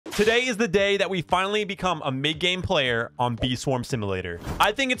Today is the day that we finally become a mid-game player on Bee Swarm Simulator.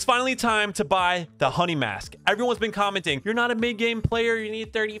 I think it's finally time to buy the honey mask. Everyone's been commenting, you're not a mid-game player, you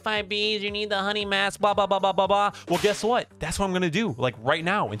need 35 bees, you need the honey mask, blah, blah, blah, blah, blah, blah. Well, guess what? That's what I'm gonna do, like right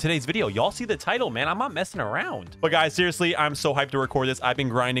now in today's video. Y'all see the title, man. I'm not messing around. But guys, seriously, I'm so hyped to record this. I've been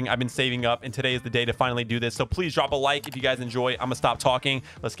grinding, I've been saving up, and today is the day to finally do this. So please drop a like if you guys enjoy. I'm gonna stop talking.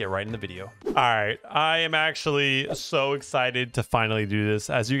 Let's get right in the video. All right, I am actually so excited to finally do this.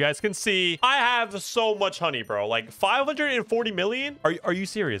 As you guys can see, I have so much honey, bro. Like 540 million. Are you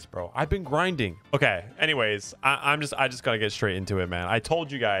serious, bro? I've been grinding. Okay, anyways, I just gotta get straight into it, man. I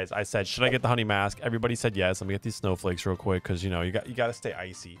told you guys, I said, should I get the honey mask? Everybody said yes. Let me get these snowflakes real quick, because you know you gotta stay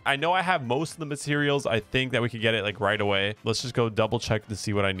icy. I know I have most of the materials. I think that we could get it like right away. Let's just go double check to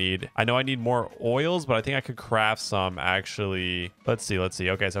see what I need. I know I need more oils, but I think I could craft some actually. Let's see.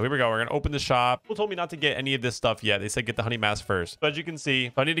 Okay, so here we go. We're gonna open the shop. People told me not to get any of this stuff yet. They said get the honey mask first. But as you can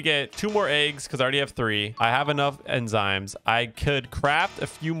see, I need to get 2 more eggs because I already have 3. I have enough enzymes. I could craft a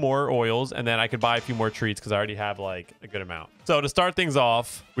few more oils, and then I could buy a few more treats because I already have like a good amount. So to start things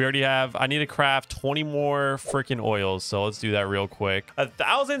off, we already have, I need to craft 20 more freaking oils. So let's do that real quick.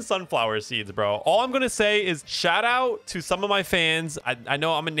 1,000 sunflower seeds, bro. All I'm going to say is shout out to some of my fans. I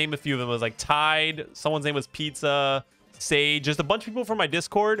know I'm going to name a few of them. It was like Tide. Someone's name was Pizza. Sage, just a bunch of people from my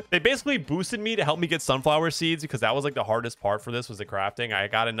Discord. They basically boosted me to help me get sunflower seeds because that was like the hardest part for this was the crafting. I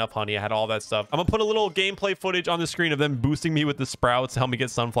got enough honey. I had all that stuff. I'm gonna put a little gameplay footage on the screen of them boosting me with the sprouts to help me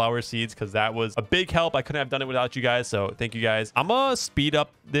get sunflower seeds because that was a big help. I couldn't have done it without you guys, so thank you guys. I'm gonna speed up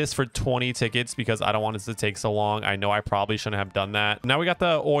this for 20 tickets because I don't want it to take so long. I know I probably shouldn't have done that. Now we got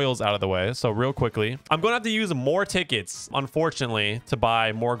the oils out of the way, so real quickly, I'm gonna have to use more tickets, unfortunately, to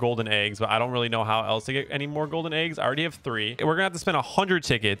buy more golden eggs, but I don't really know how else to get any more golden eggs. I already have 3. We're gonna have to spend 100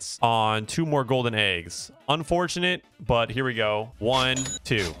 tickets on 2 more golden eggs. Unfortunate, but here we go. 1,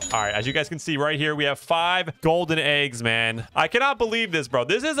 2. All right, as you guys can see right here, we have 5 golden eggs, man. I cannot believe this, bro.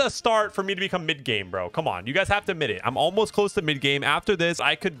 This is a start for me to become mid-game, bro. Come on, you guys have to admit it. I'm almost close to mid-game. After this,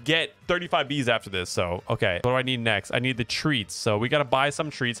 I could get 35 bees after this. So, okay, what do I need next? I need the treats. So we gotta buy some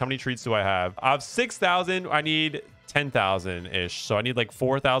treats. How many treats do I have? I have 6,000. I need 10,000-ish. So I need like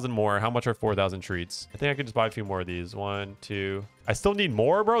 4,000 more. How much are 4,000 treats? I think I could just buy a few more of these. 1, 2. I still need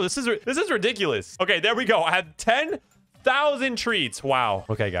more, bro. This is ridiculous. Okay, there we go. I have 10,000 treats. Wow.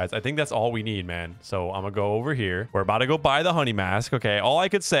 Okay, guys, I think that's all we need, man. So I'm gonna go over here. We're about to go buy the honey mask. Okay, all I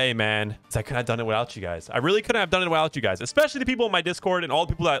could say, man, is I couldn't have done it without you guys. I really couldn't have done it without you guys, especially the people in my Discord and all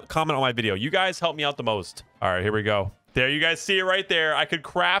the people that comment on my video. You guys help me out the most. All right, here we go. There, you guys see it right there. I could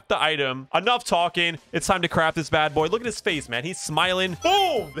craft the item. Enough talking. It's time to craft this bad boy. Look at his face, man. He's smiling.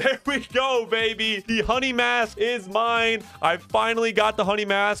 Boom! There we go, baby. The honey mask is mine. I finally got the honey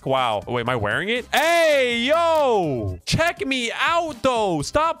mask. Wow. Oh, wait, am I wearing it? Hey, yo! Check me out, though.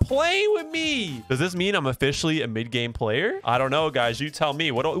 Stop playing with me. Does this mean I'm officially a mid-game player? I don't know, guys. You tell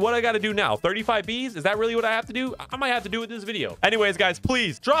me. What I got to do now? 35 bees? Is that really what I have to do? I might have to do it with this video. Anyways, guys,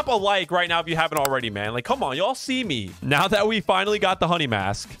 please drop a like right now if you haven't already, man. Like, come on. Y'all see me. Now that we finally got the honey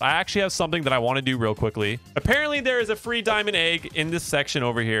mask, I actually have something that I want to do real quickly. Apparently, there is a free diamond egg in this section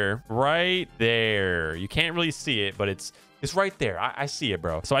over here. Right there. You can't really see it, but it's right there. I see it,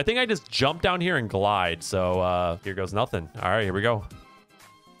 bro. So I think I just jump down here and glide. So here goes nothing. All right, here we go.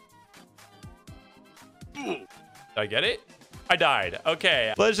 Did I get it? I died.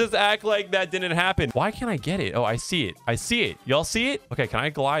 Okay, let's just act like that didn't happen. Why can't I get it? Oh, I see it. I see it. Y'all see it? Okay, can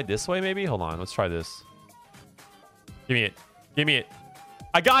I glide this way maybe? Hold on. Let's try this. Give me it. Give me it.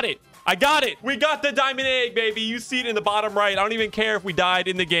 I got it. I got it. We got the diamond egg, baby. You see it in the bottom right. I don't even care if we died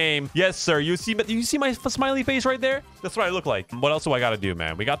in the game. Yes, sir. You see my smiley face right there? That's what I look like. What else do I got to do,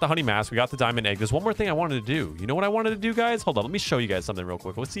 man? We got the honey mask. We got the diamond egg. There's one more thing I wanted to do. You know what I wanted to do, guys? Hold on. Let me show you guys something real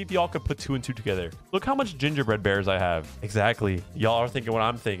quick. Let's see if y'all could put 2 and 2 together. Look how much gingerbread bears I have. Exactly. Y'all are thinking what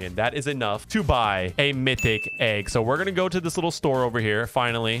I'm thinking. That is enough to buy a mythic egg. So we're going to go to this little store over here.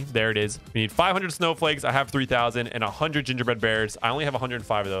 Finally, there it is. We need 500 snowflakes. I have 3,000 and 100 gingerbread bears. I only have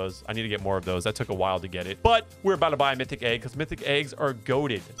 105 of those. I need to get more of those. That took a while to get it, but we're about to buy a mythic egg because mythic eggs are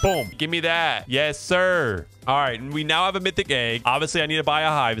goated. Boom. Give me that. Yes, sir. All right, and we now have a mythic egg. Obviously, I need to buy a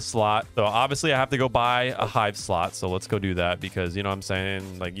hive slot. So obviously, I have to go buy a hive slot. So let's go do that because, you know what I'm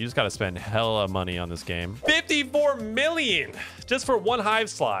saying? Like, you just got to spend hella money on this game. 54 million just for one hive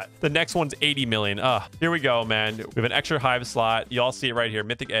slot. The next one's 80 million. Here we go, man. We have an extra hive slot. Y'all see it right here.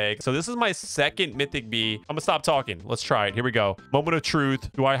 Mythic egg. So this is my second mythic bee. I'm going to stop talking. Let's try it. Here we go. Moment of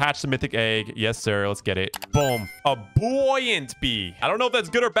truth. Do I hatch the mythic egg? Yes, sir. Let's get it. Boom. A buoyant bee. I don't know if that's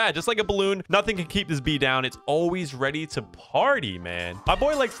good or bad. Just like a balloon, nothing can keep this bee down. It's always ready to party, man. My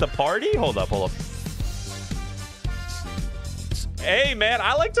boy likes to party. Hold up, hold up. Hey, man,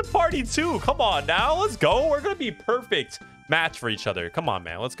 I like to party too. Come on now. Let's go. We're going to be perfect match for each other. Come on,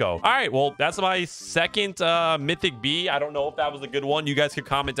 man. Let's go. All right. Well, that's my second mythic B. I don't know if that was a good one. You guys could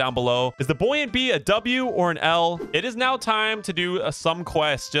comment down below. Is the buoyant B a W or an L? It is now time to do some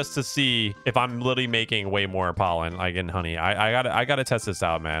quests just to see if I'm literally making way more pollen, like in honey. I gotta test this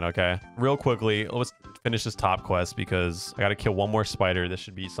out, man. Okay. Real quickly, let's finish this top quest because I gotta kill one more spider. This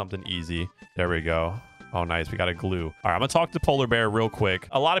should be something easy. There we go. Oh, nice. We got a glue. All right, I'm gonna talk to Polar Bear real quick.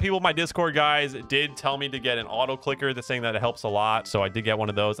 A lot of people in my Discord, guys, did tell me to get an auto clicker. They're saying that it helps a lot. So I did get one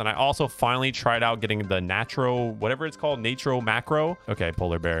of those. And I also finally tried out getting the Natro, whatever it's called, Natro Macro. Okay,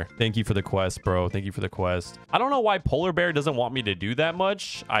 Polar Bear. Thank you for the quest, bro. Thank you for the quest. I don't know why Polar Bear doesn't want me to do that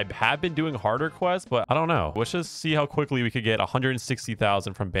much. I have been doing harder quests, but I don't know. Let's just see how quickly we could get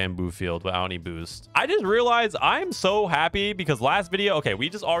 160,000 from Bamboo Field without any boost. I just realized I'm so happy because last video, okay, we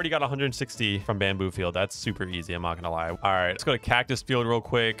just already got 160 from Bamboo Field. That's super easy. I'm not gonna lie. All right, let's go to Cactus Field real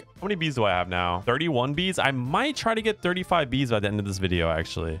quick. How many bees do I have now? 31 bees. I might try to get 35 bees by the end of this video,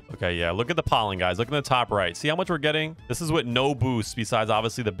 actually. Okay, yeah. Look at the pollen, guys. Look at the top right. See how much we're getting? This is with no boost besides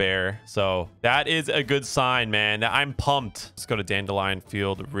obviously the bear. So that is a good sign, man. I'm pumped. Let's go to Dandelion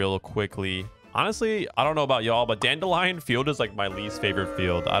Field real quickly. Honestly, I don't know about y'all, but Dandelion Field is like my least favorite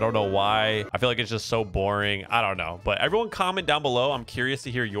field. I don't know why. I feel like it's just so boring. I don't know. But everyone comment down below. I'm curious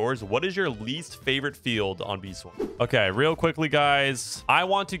to hear yours. What is your least favorite field on Bee Swarm? Okay, real quickly, guys. I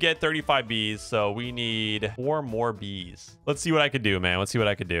want to get 35 bees, so we need 4 more bees. Let's see what I could do, man. Let's see what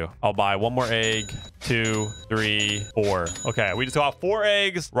I could do. I'll buy 1 more egg, 2, 3, 4. Okay, we just got 4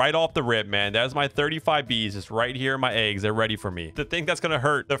 eggs right off the rip, man. That's my 35 bees just right here in my eggs. They're ready for me. The thing that's gonna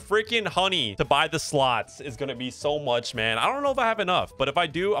hurt, the freaking honey to buy the slots is gonna be so much, man. I don't know if I have enough, but if I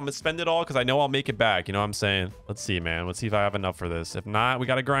do, I'm gonna spend it all because I know I'll make it back. You know what I'm saying? Let's see, man. Let's see if I have enough for this. If not, we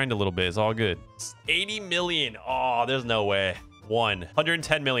gotta grind a little bit. It's all good. It's 80 million. Oh, there's no way.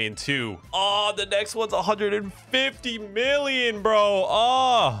 110 million. 2. Oh, the next one's 150 million, bro.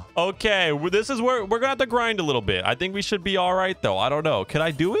 Oh, okay. This is where we're gonna have to grind a little bit. I think we should be all right, though. I don't know. Can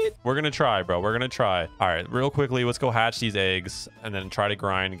I do it? We're gonna try, bro. We're gonna try. All right, real quickly, let's go hatch these eggs and then try to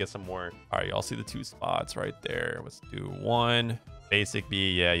grind and get some more. All right, y'all see the 2 spots right there. Let's do 1. Basic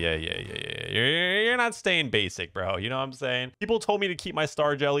B. Yeah. You're not staying basic, bro. You know what I'm saying? People told me to keep my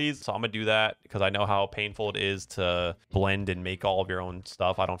star jellies, so I'm gonna do that because I know how painful it is to blend and make all of your own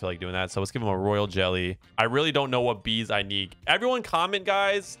stuff. I don't feel like doing that. So let's give them a royal jelly. I really don't know what bees I need. Everyone comment,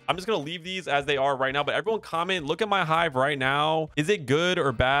 guys. I'm just gonna leave these as they are right now, but everyone comment, look at my hive right now. Is it good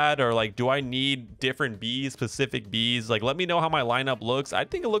or bad? Or like, do I need different bees, specific bees? Like, let me know how my lineup looks. I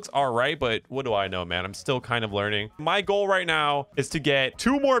think it looks all right, but what do I know, man? I'm still kind of learning. My goal right now is to get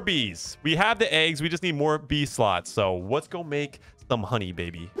 2 more bees. We have the eggs. We just need more bee slots. So let's go make some honey,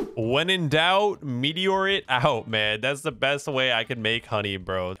 baby. When in doubt, meteor it out, man. That's the best way I can make honey,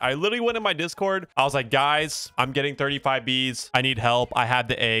 bro. I literally went in my Discord. I was like, guys, I'm getting 35 bees. I need help. I have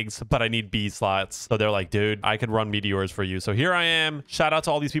the eggs, but I need bee slots. So they're like, dude, I could run meteors for you. So here I am. Shout out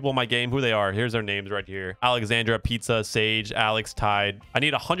to all these people in my game, who they are. Here's their names right here. Alexandra, Pizza, Sage, Alex, Tide. I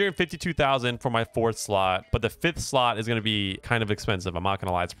need 152,000 for my 4th slot, but the 5th slot is going to be kind of expensive. I'm not going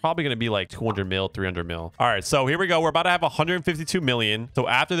to lie. It's probably going to be like 200 mil, 300 mil. All right, so here we go. We're about to have 152 million. So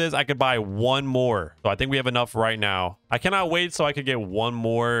after this, I could buy 1 more. So I think we have enough right now. I cannot wait so I could get 1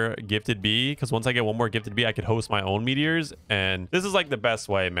 more gifted bee, because once I get 1 more gifted bee, I could host my own meteors. And this is like the best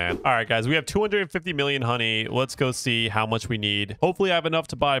way, man. All right, guys, we have 250 million honey. Let's go see how much we need. Hopefully I have enough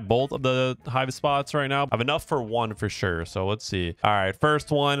to buy both of the hive spots right now. I have enough for 1 for sure. So let's see. All right,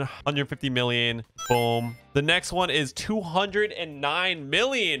 first one, 150 million. Boom. The next one is 209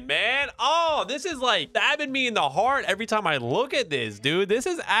 million, man. Oh, this is like stabbing me in the heart every time I look at this, dude. This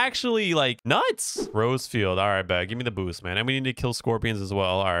is actually like nuts. Rosefield. All right, bet. Give me the boost, man. And we need to kill scorpions as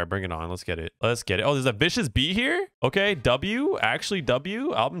well. All right, bring it on. Let's get it. Let's get it. Oh, there's a vicious bee here. Okay, W. Actually,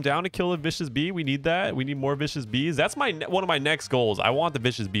 W. I'm down to kill a vicious bee. We need that. We need more vicious bees. That's one of my next goals. I want the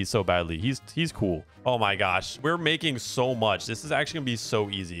vicious bee so badly. He's cool. Oh my gosh, we're making so much. This is actually gonna be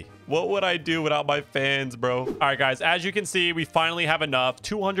so easy. What would I do without my fans, bro? All right, guys, as you can see, we finally have enough.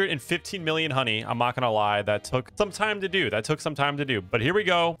 215 million honey. I'm not gonna lie, that took some time to do. But here we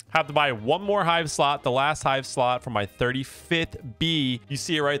go. Have to buy 1 more hive slot, the last hive slot for my 35th bee. You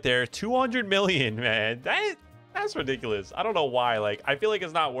see it right there. 200 million, man. That's ridiculous. I don't know why. Like, I feel like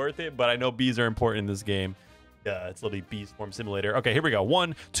it's not worth it, but I know bees are important in this game. Yeah, it's literally Bee Swarm Simulator. Okay, here we go.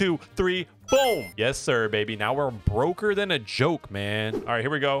 1, 2, 3, boom. Yes, sir, baby. Now we're broker than a joke, man. All right, here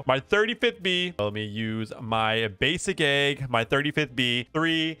we go. My 35th bee. Let me use my basic egg, my 35th bee.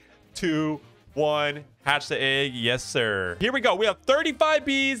 3, 2, 1. Hatch the egg. Yes, sir. Here we go. We have 35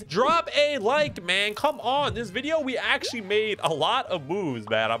 bees. Drop a like, man. Come on. This video, we actually made a lot of moves,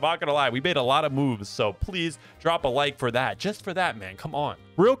 man. I'm not gonna lie. We made a lot of moves. So please drop a like for that. Just for that, man. Come on.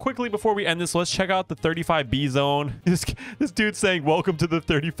 Real quickly before we end this, let's check out the 35 bee zone. This dude's saying, welcome to the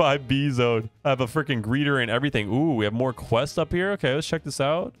 35 bee zone. I have a freaking greeter and everything. Ooh, we have more quests up here. Okay, let's check this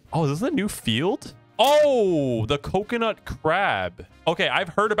out. Oh, is this a new field? Oh, the coconut crab. Okay, I've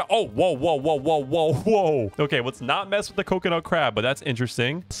heard about... Oh, whoa, whoa, whoa, whoa, whoa, whoa. Okay, let's not mess with the coconut crab, but that's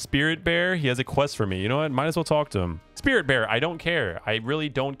interesting. Spirit bear, he has a quest for me. You know what? Might as well talk to him. Spirit bear, I don't care. I really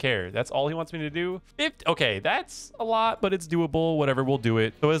don't care. That's all he wants me to do. Okay, that's a lot, but it's doable. Whatever, we'll do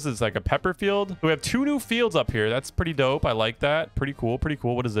it. So is this like a pepper field? We have 2 new fields up here. That's pretty dope. I like that. Pretty cool, pretty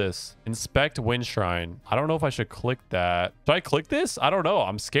cool. What is this? Inspect wind shrine. I don't know if I should click that. Should I click this? I don't know.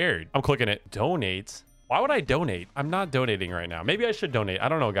 I'm scared. I'm clicking it. Donate. Why would I donate? I'm not donating right now. Maybe I should donate. I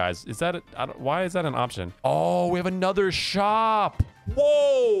don't know, guys. Is that why is that an option? Oh, we have another shop.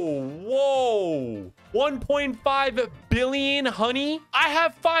 Whoa, whoa. 1.5 billion honey. I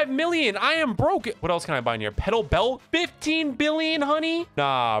have 5 million. I am broke. What else can I buy in here? Pedal belt. 15 billion honey.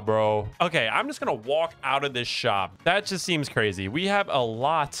 Nah, bro. Okay, I'm just gonna walk out of this shop. That just seems crazy. We have a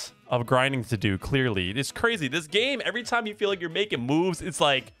lot of grinding to do, clearly. It's crazy. This game, every time you feel like you're making moves, it's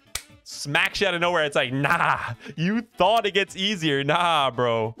like smacks you out of nowhere. It's like, nah, you thought it gets easier. Nah,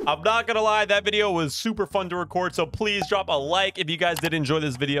 bro. I'm not gonna lie, that video was super fun to record, so please drop a like if you guys did enjoy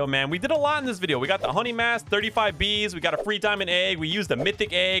this video, man. We did a lot in this video. We got the honey mask, 35 bees, we got a free diamond egg, we used the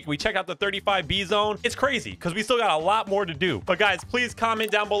mythic egg, we checked out the 35 bee zone. It's crazy because we still got a lot more to do. But guys, please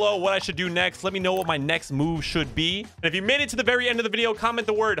comment down below what I should do next. Let me know what my next move should be. And if you made it to the very end of the video, comment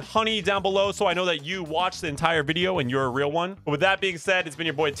the word honey down below so I know that you watched the entire video and you're a real one. But with that being said, it's been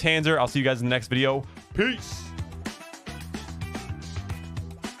your boy Tanzer. I'll see you guys in the next video. Peace.